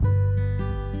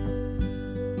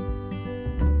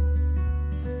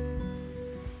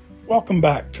Welcome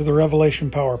back to the Revelation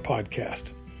Power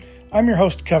Podcast. I'm your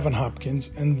host, Kevin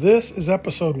Hopkins, and this is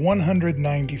episode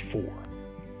 194.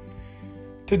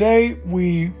 Today,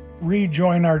 we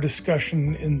rejoin our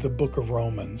discussion in the book of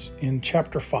Romans in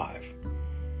chapter 5.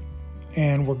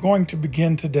 And we're going to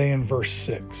begin today in verse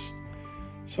 6.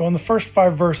 So in the first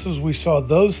 5 verses, we saw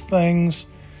those things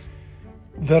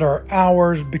that are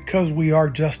ours because we are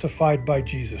justified by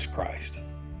Jesus Christ.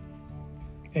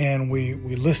 And we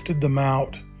listed them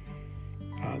out.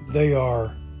 They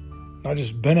are not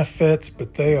just benefits,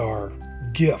 but they are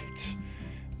gifts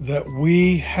that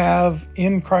we have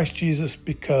in Christ Jesus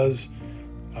because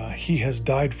He has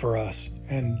died for us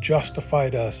and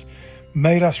justified us,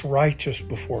 made us righteous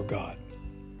before God.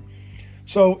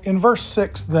 So in verse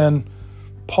 6, then,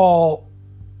 Paul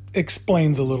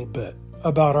explains a little bit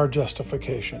about our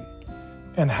justification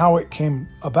and how it came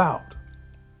about.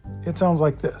 It sounds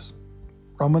like this.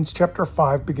 Romans chapter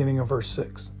 5, beginning of verse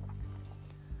 6.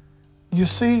 You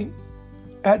see,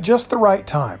 at just the right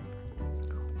time,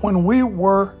 when we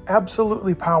were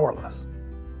absolutely powerless,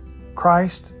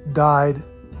 Christ died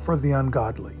for the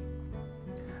ungodly.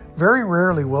 Very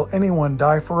rarely will anyone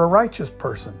die for a righteous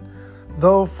person,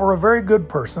 though for a very good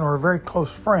person or a very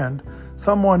close friend,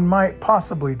 someone might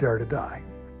possibly dare to die.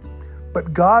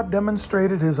 But God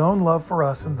demonstrated His own love for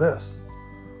us in this: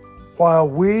 while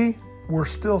we were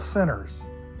still sinners,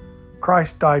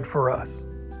 Christ died for us.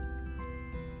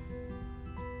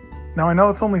 Now, I know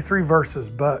it's only 3 verses,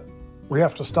 but we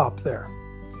have to stop there.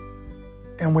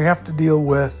 And we have to deal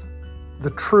with the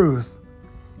truth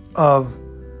of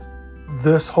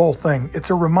this whole thing. It's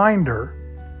a reminder,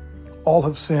 all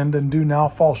have sinned and do now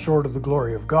fall short of the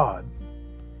glory of God.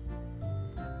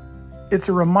 It's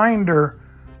a reminder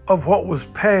of what was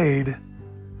paid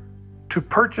to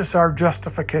purchase our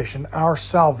justification, our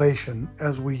salvation,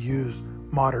 as we use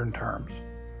modern terms.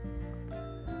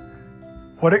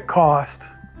 What it cost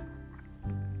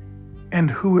and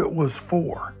who it was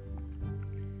for,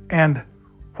 and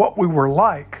what we were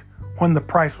like when the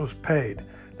price was paid.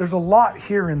 There's a lot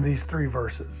here in these 3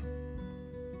 verses.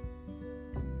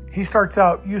 He starts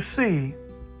out, you see,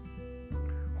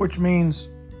 which means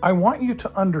I want you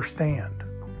to understand.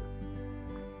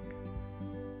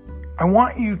 I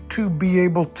want you to be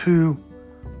able to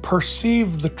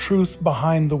perceive the truth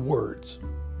behind the words.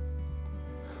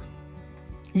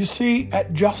 You see,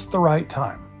 at just the right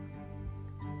time,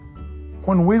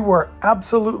 when we were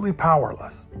absolutely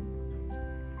powerless,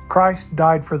 Christ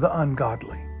died for the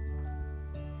ungodly.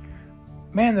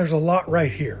 Man, there's a lot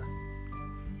right here.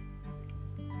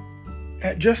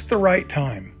 At just the right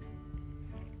time.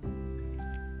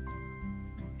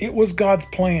 It was God's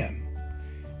plan.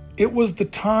 It was the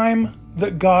time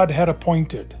that God had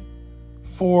appointed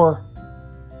for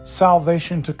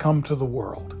salvation to come to the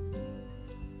world.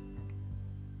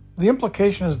 The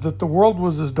implication is that the world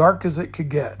was as dark as it could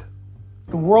get.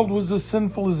 The world was as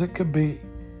sinful as it could be.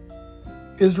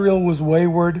 Israel was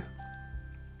wayward.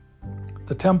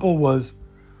 The temple was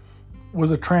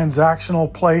a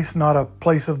transactional place, not a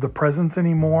place of the presence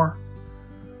anymore.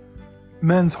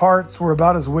 Men's hearts were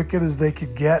about as wicked as they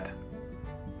could get.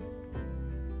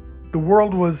 The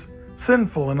world was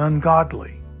sinful and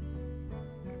ungodly.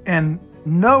 And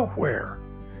nowhere,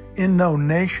 in no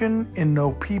nation, in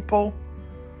no people,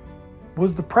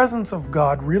 was the presence of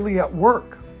God really at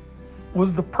work.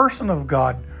 Was the person of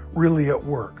God really at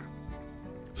work?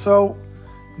 So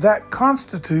that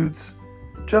constitutes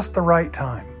just the right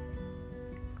time.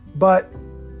 But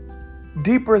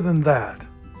deeper than that,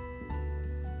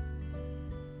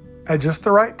 at just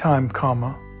the right time,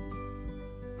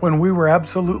 when we were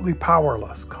absolutely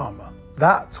powerless,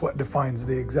 that's what defines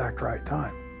the exact right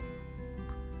time.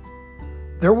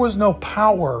 There was no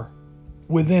power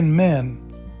within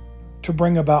men to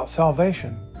bring about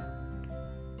salvation.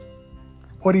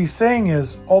 What he's saying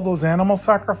is all those animal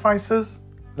sacrifices,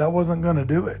 that wasn't going to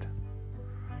do it.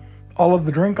 All of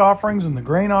the drink offerings and the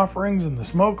grain offerings and the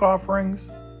smoke offerings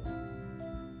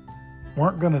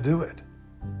weren't going to do it.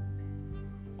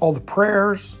 All the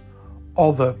prayers,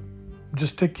 all the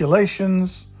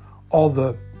gesticulations, all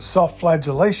the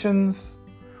self-flagellations,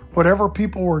 whatever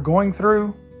people were going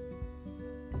through,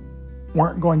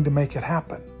 weren't going to make it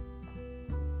happen.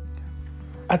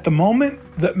 At the moment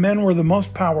that men were the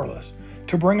most powerless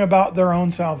to bring about their own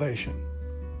salvation,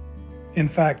 in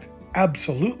fact,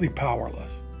 absolutely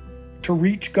powerless to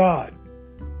reach God,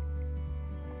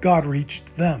 God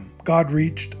reached them. God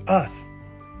reached us.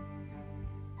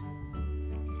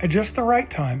 At just the right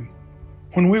time,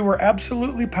 when we were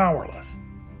absolutely powerless,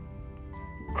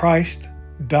 Christ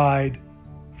died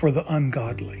for the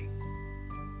ungodly.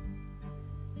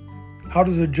 How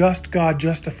does a just God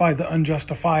justify the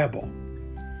unjustifiable?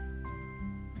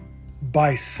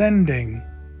 By sending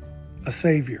a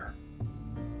Savior.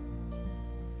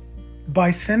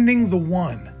 By sending the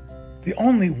one, the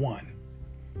only one,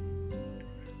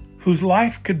 whose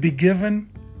life could be given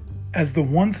as the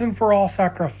once and for all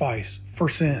sacrifice for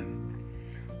sin.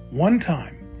 One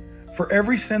time, for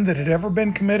every sin that had ever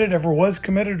been committed, ever was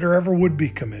committed, or ever would be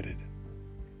committed.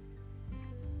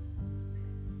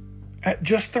 At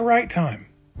just the right time,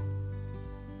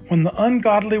 when the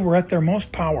ungodly were at their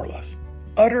most powerless,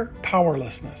 utter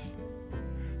powerlessness,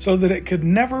 so that it could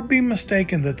never be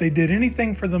mistaken that they did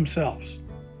anything for themselves,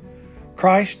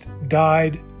 Christ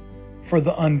died for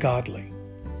the ungodly.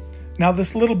 Now,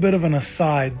 this little bit of an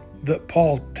aside that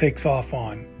Paul takes off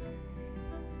on.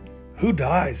 Who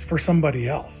dies for somebody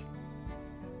else?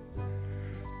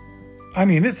 I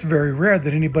mean, it's very rare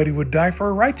that anybody would die for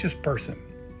a righteous person.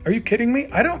 Are you kidding me?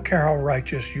 I don't care how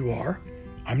righteous you are.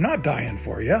 I'm not dying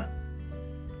for you.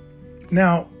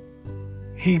 Now,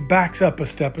 he backs up a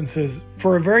step and says,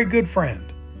 for a very good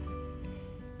friend,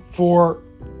 for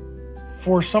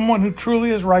someone who truly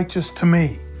is righteous to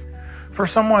me, for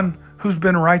someone who's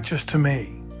been righteous to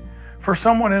me, for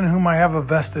someone in whom I have a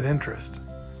vested interest,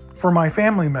 for my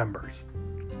family members,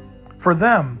 for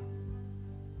them,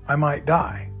 I might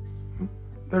die.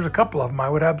 There's a couple of them I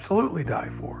would absolutely die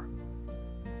for.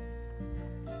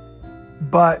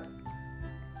 But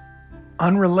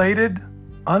unrelated,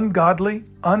 ungodly,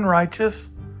 unrighteous,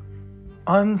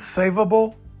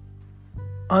 unsavable,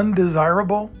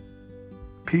 undesirable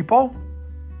people,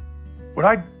 would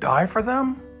I die for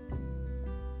them?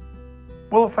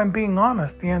 Well, if I'm being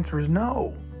honest, the answer is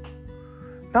no.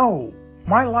 No,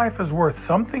 my life is worth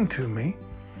something to me.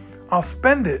 I'll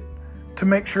spend it to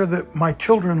make sure that my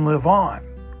children live on.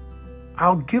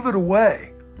 I'll give it away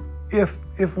if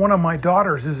one of my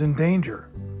daughters is in danger.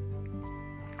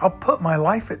 I'll put my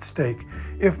life at stake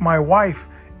if my wife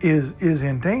is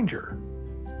in danger.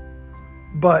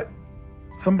 But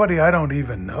somebody I don't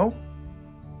even know?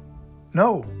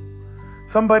 No.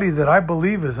 Somebody that I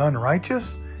believe is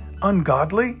unrighteous,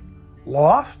 ungodly,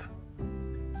 lost?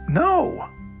 No.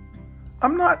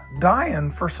 I'm not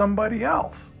dying for somebody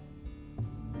else.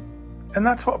 And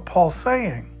that's what Paul's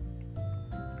saying.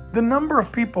 The number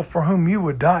of people for whom you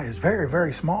would die is very,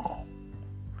 very small.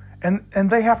 And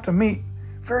they have to meet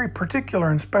very particular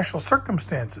and special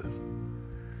circumstances.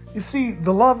 You see,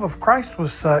 the love of Christ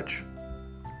was such,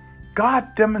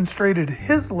 God demonstrated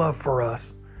his love for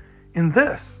us in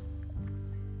this.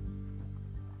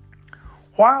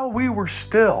 While we were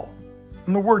still,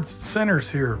 and the word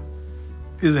sinners here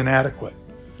is inadequate,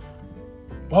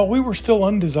 while we were still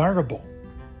undesirable,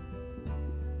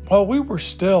 while we were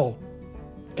still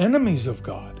enemies of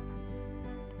God,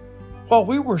 while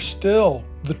we were still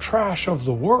the trash of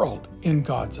the world in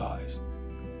God's eyes,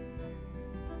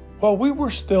 while we were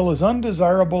still as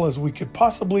undesirable as we could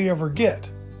possibly ever get,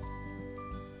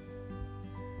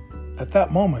 at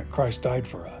that moment Christ died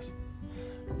for us.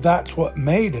 That's what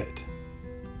made it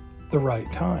the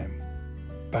right time,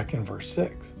 back in verse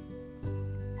 6.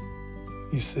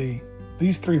 You see,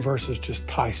 these three verses just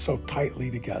tie so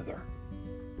tightly together.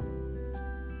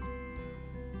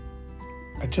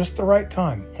 At just the right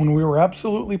time, when we were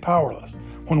absolutely powerless,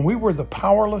 when we were the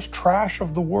powerless trash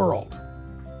of the world,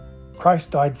 Christ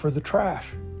died for the trash.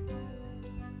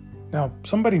 Now,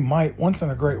 somebody might, once in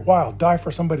a great while, die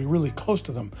for somebody really close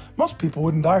to them. Most people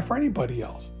wouldn't die for anybody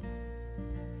else.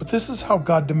 But this is how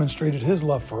God demonstrated his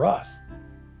love for us.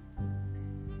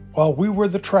 While we were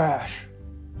the trash,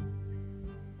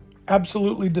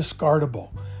 absolutely discardable,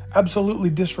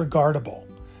 absolutely disregardable,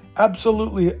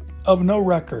 absolutely of no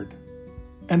record,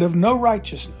 and of no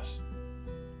righteousness,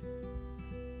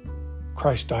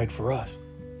 Christ died for us.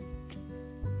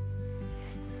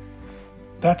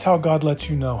 That's how God lets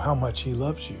you know how much he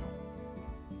loves you.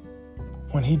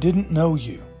 When he didn't know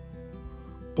you,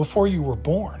 before you were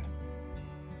born,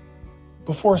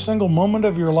 before a single moment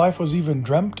of your life was even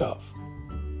dreamt of,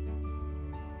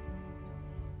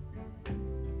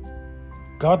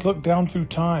 God looked down through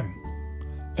time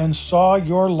and saw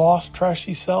your lost,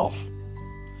 trashy self,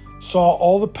 saw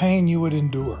all the pain you would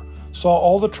endure, saw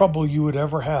all the trouble you would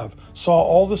ever have, saw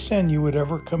all the sin you would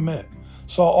ever commit,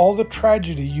 saw all the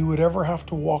tragedy you would ever have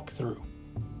to walk through,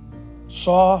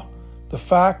 saw the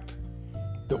fact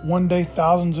that one day,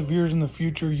 thousands of years in the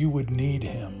future, you would need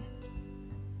him,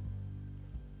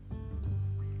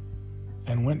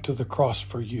 and went to the cross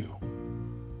for you.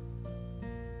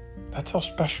 That's how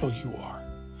special you are.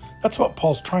 That's what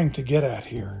Paul's trying to get at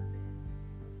here.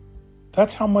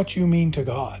 That's how much you mean to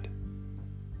God.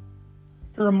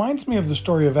 It reminds me of the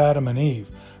story of Adam and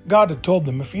Eve. God had told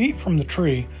them, if you eat from the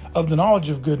tree of the knowledge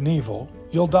of good and evil,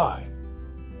 you'll die.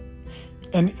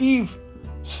 And Eve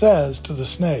says to the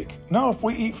snake, no, if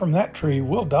we eat from that tree,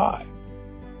 we'll die.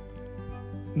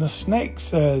 And the snake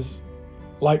says,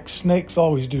 like snakes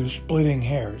always do, splitting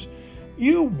hairs,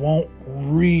 you won't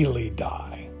really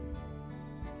die.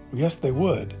 Yes, they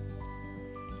would.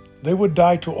 They would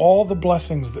die to all the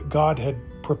blessings that God had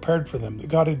prepared for them, that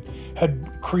God had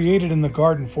created in the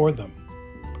garden for them.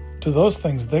 To those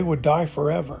things, they would die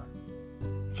forever.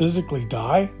 Physically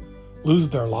die? Lose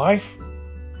their life?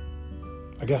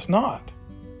 I guess not.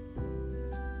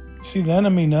 See, the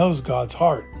enemy knows God's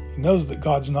heart. He knows that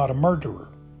God's not a murderer.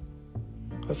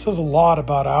 That says a lot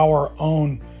about our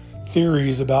own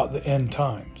theories about the end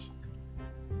times.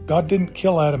 God didn't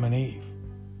kill Adam and Eve.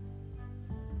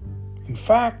 In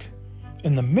fact,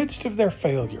 in the midst of their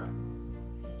failure,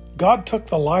 God took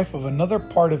the life of another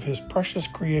part of His precious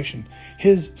creation,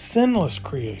 His sinless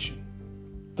creation,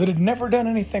 that had never done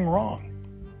anything wrong.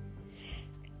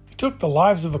 He took the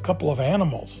lives of a couple of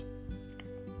animals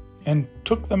and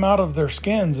took them out of their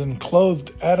skins and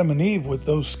clothed Adam and Eve with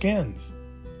those skins.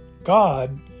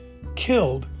 God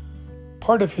killed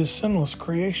part of His sinless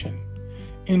creation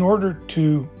in order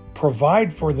to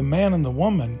provide for the man and the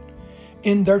woman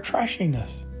in their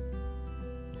trashiness.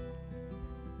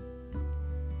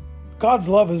 God's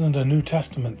love isn't a New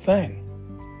Testament thing.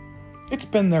 It's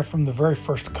been there from the very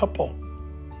first couple.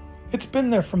 It's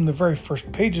been there from the very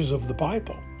first pages of the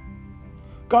Bible.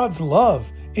 God's love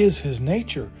is His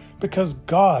nature because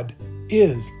God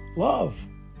is love.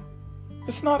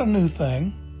 It's not a new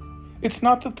thing. It's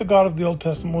not that the God of the Old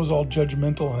Testament was all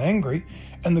judgmental and angry,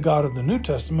 and the God of the New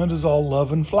Testament is all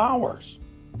love and flowers.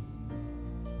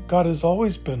 God has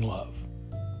always been love.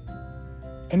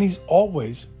 And He's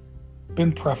always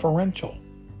been preferential.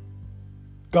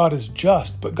 God is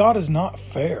just, but God is not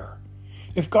fair.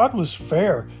 If God was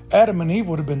fair, Adam and Eve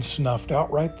would have been snuffed out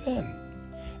right then.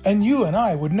 And you and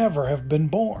I would never have been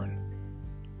born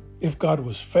if God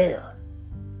was fair.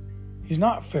 He's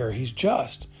not fair, He's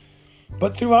just.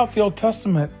 But throughout the Old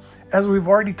Testament, as we've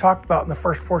already talked about in the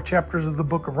first 4 chapters of the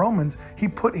book of Romans, He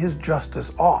put His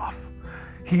justice off.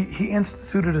 He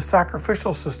instituted a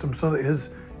sacrificial system so that His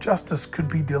justice could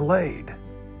be delayed,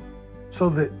 so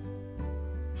that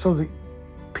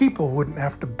people wouldn't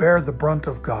have to bear the brunt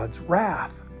of God's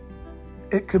wrath.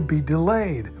 It could be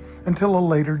delayed until a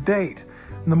later date.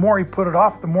 And the more He put it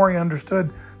off, the more He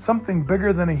understood something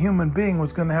bigger than a human being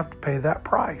was going to have to pay that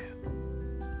price.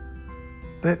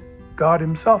 That God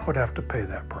Himself would have to pay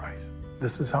that price.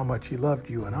 This is how much He loved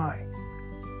you and I.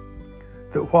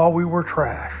 That while we were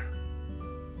trash,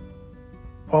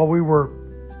 while we were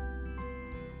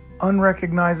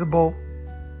unrecognizable,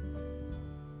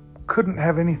 couldn't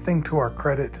have anything to our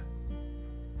credit,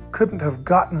 couldn't have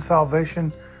gotten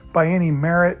salvation by any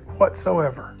merit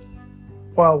whatsoever,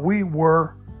 while we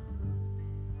were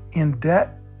in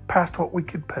debt past what we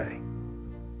could pay.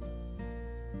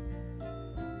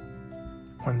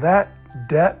 When that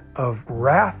debt of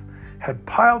wrath had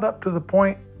piled up to the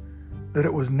point that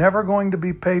it was never going to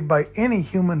be paid by any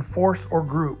human force or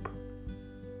group,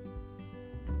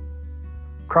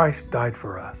 Christ died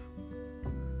for us.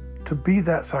 To be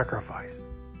that sacrifice,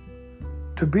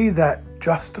 to be that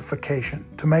justification,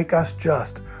 to make us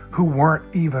just who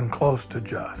weren't even close to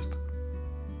just,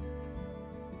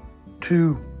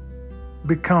 to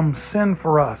become sin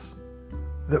for us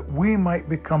that we might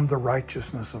become the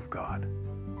righteousness of God.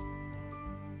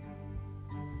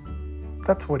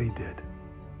 That's what He did.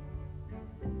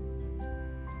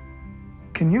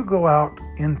 Can you go out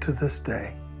into this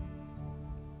day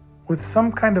with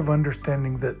some kind of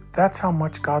understanding that that's how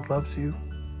much God loves you?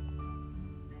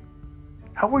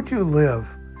 How would you live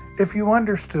if you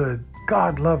understood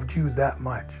God loved you that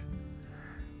much?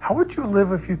 How would you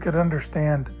live if you could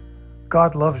understand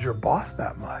God loves your boss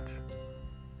that much?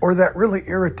 Or that really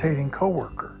irritating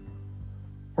coworker?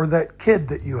 Or that kid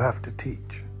that you have to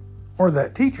teach? Or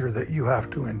that teacher that you have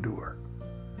to endure?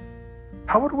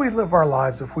 How would we live our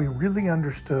lives if we really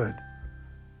understood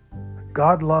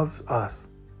God loves us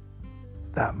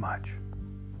that much?